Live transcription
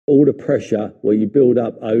all the pressure what you build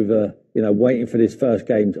up over, waiting for this first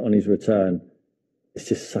game on his return. It's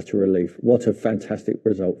just such a relief. What a fantastic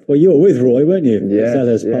result. Well, you were with Roy, weren't you? Yeah,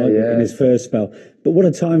 in his first spell. But what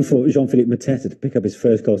a time for Jean-Philippe Mateta to pick up his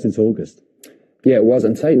first goal since August. Yeah, it was.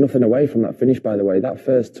 And take nothing away from that finish, by the way. That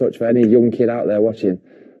first touch, for any young kid out there watching,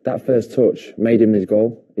 that first touch made him his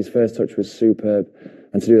goal. His first touch was superb.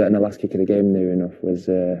 And to do that in the last kick of the game, near enough, was,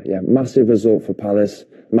 massive result for Palace,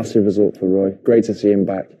 massive result for Roy. Great to see him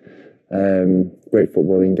back. Great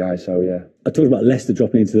footballing guy, so yeah. I talked about Leicester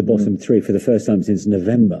dropping into the bottom three for the first time since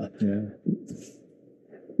November. Yeah.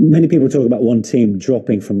 Many people talk about one team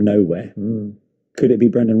dropping from nowhere. Could it be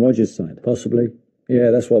Brendan Rodgers' side? Possibly. Yeah,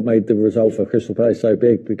 that's what made the result for Crystal Palace so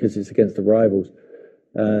big, because it's against the rivals.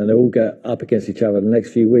 And they all get up against each other. The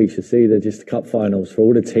next few weeks, you see, they're just cup finals for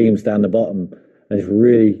all the teams down the bottom. And it's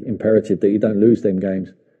really imperative that you don't lose them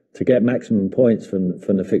games. To get maximum points from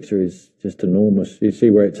the fixture is just enormous. You see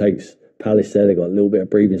where it takes Palace there. They've got a little bit of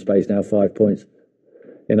breathing space now, 5 points.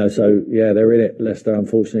 So, yeah, they're in it. Leicester,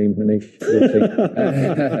 unfortunately, Manish.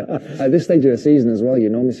 At this stage of the season as well, you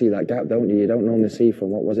normally see that gap, don't you? You don't normally see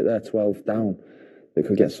from, 12 down that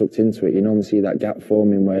could get sucked into it. You normally see that gap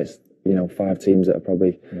forming where it's, 5 teams that are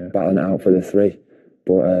probably battling it out for the 3.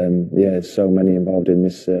 But, there's so many involved in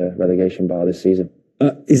this relegation battle this season.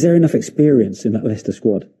 Is there enough experience in that Leicester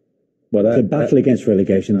squad? Well, to battle against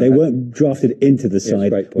relegation? They weren't drafted into the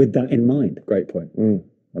side with that in mind. Great point.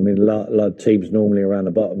 I mean, a lot of teams normally around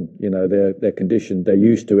the bottom, they're conditioned, they're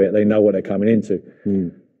used to it, they know what they're coming into.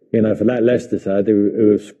 For that Leicester side,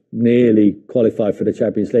 who was nearly qualified for the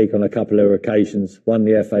Champions League on a couple of occasions, won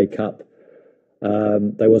the FA Cup.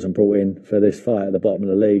 They wasn't brought in for this fight at the bottom of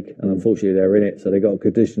the league, and unfortunately they're in it, so they got to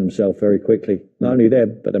condition themselves very quickly. Not only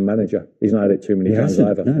them, but the manager. He's not had it too many times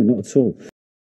either. No, not at all.